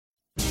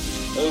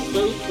a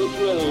fate which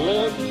will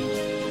live in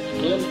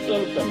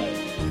infamy.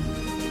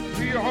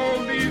 We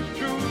hold these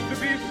truths to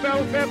be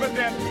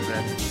self-evident.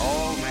 That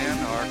all men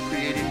are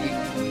created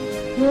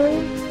equal.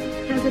 War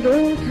has at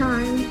all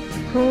times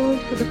called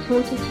for the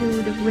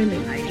fortitude of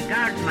women. I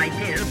regard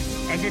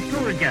myself as a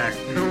soldier,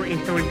 though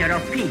a soldier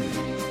of peace.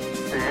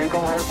 The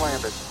Eagle has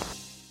landed.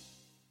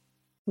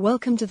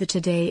 Welcome to the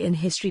Today in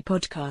History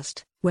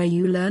podcast, where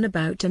you learn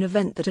about an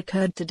event that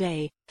occurred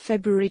today,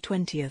 February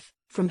 20th,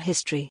 from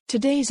history.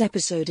 Today's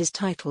episode is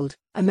titled,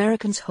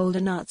 Americans Hold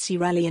a Nazi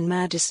Rally in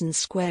Madison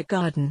Square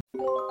Garden.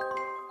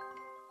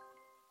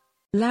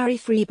 Larry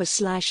Freeber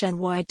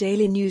 /NY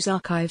Daily News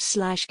Archive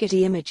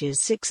 /Getty Images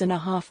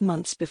 6.5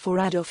 months before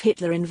Adolf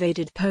Hitler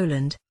invaded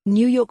Poland,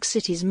 New York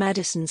City's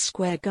Madison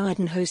Square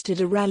Garden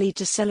hosted a rally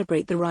to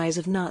celebrate the rise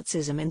of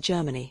Nazism in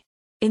Germany.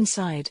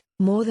 Inside,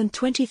 more than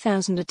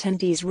 20,000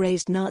 attendees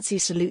raised Nazi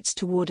salutes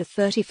toward a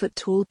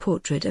 30-foot-tall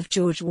portrait of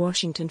George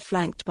Washington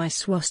flanked by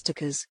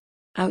swastikas.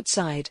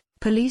 Outside,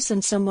 police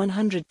and some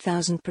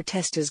 100,000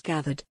 protesters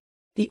gathered.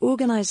 The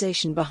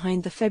organization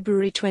behind the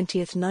February 20,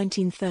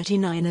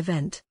 1939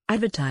 event,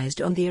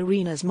 advertised on the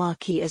arena's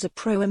marquee as a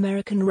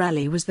pro-American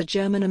rally, was the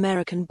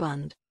German-American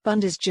Bund.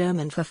 Bund is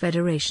German for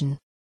Federation.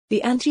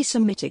 The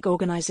anti-Semitic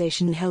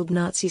organization held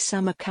Nazi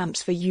summer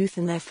camps for youth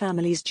and their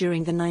families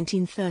during the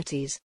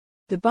 1930s.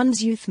 The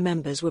Bund's youth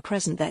members were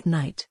present that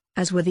night,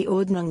 as were the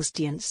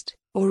Ordnungsdienst,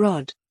 or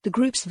OD, the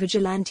group's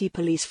vigilante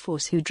police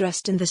force who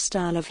dressed in the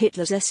style of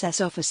Hitler's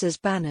SS officers.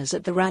 Banners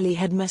at the rally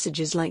had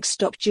messages like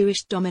 "Stop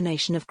Jewish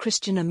Domination of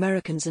Christian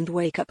Americans" and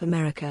 "Wake Up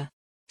America.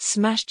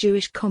 Smash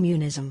Jewish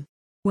Communism."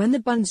 When the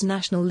Bund's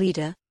national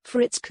leader,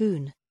 Fritz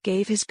Kuhn,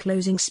 gave his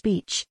closing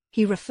speech,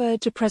 he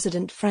referred to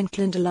President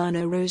Franklin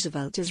Delano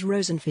Roosevelt as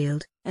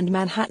Rosenfield, and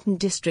Manhattan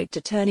District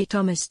Attorney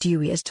Thomas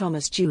Dewey as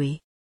Thomas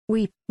Dewey.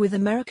 "We, with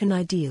American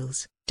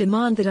ideals,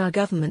 demand that our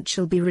government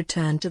shall be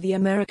returned to the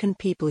American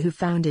people who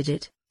founded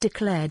it,"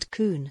 declared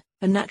Kuhn,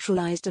 a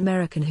naturalized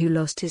American who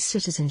lost his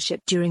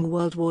citizenship during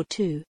World War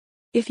II.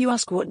 "If you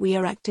ask what we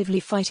are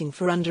actively fighting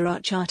for under our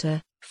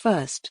charter,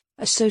 first,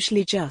 a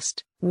socially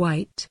just,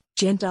 white,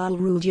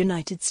 Gentile-ruled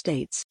United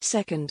States.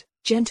 Second,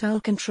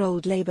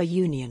 Gentile-controlled labor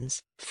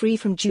unions, free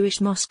from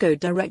Jewish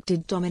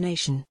Moscow-directed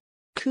domination."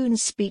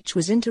 Kuhn's speech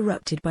was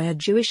interrupted by a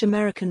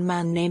Jewish-American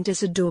man named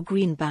Isidore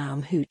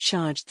Greenbaum who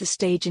charged the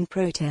stage in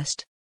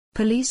protest.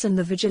 Police and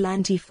the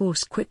vigilante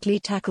force quickly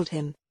tackled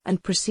him,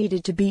 and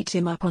proceeded to beat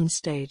him up on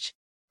stage.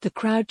 The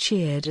crowd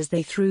cheered as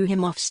they threw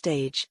him off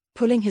stage,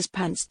 pulling his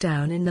pants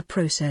down in the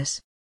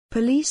process.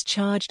 Police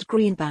charged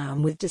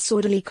Greenbaum with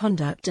disorderly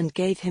conduct and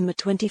gave him a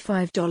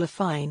 $25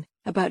 fine,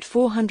 about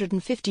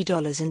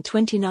 $450 in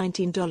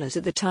 2019 dollars.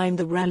 At the time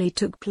the rally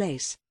took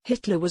place,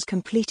 Hitler was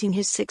completing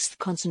his 6th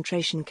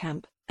concentration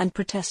camp, and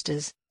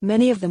protesters,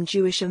 many of them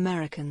Jewish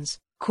Americans,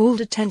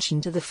 called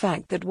attention to the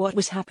fact that what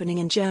was happening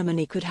in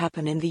Germany could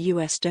happen in the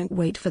US. "Don't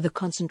wait for the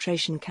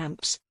concentration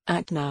camps,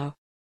 act now,"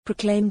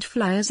 proclaimed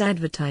flyers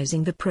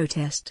advertising the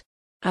protest.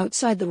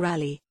 Outside the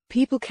rally,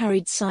 people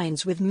carried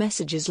signs with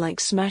messages like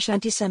 "Smash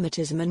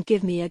antisemitism" and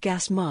 "Give me a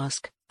gas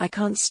mask, I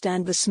can't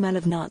stand the smell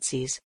of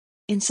Nazis."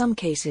 In some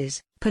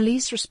cases,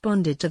 police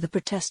responded to the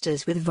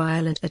protesters with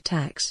violent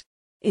attacks.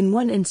 In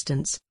one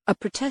instance, a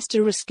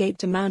protester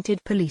escaped a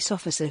mounted police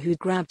officer who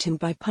grabbed him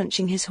by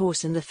punching his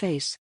horse in the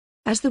face.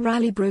 As the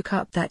rally broke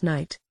up that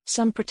night,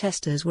 some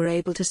protesters were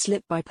able to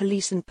slip by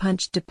police and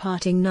punched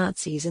departing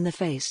Nazis in the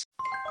face.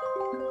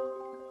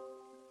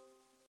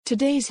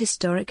 Today's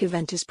historic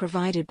event is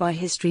provided by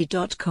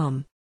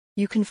History.com.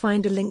 You can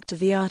find a link to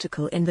the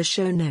article in the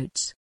show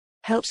notes.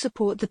 Help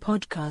support the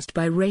podcast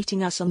by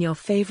rating us on your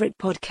favorite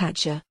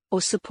podcatcher,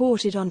 or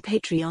support it on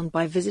Patreon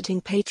by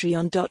visiting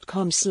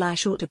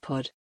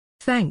patreon.com/autopod.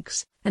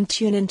 Thanks, and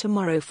tune in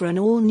tomorrow for an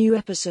all-new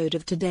episode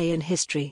of Today in History.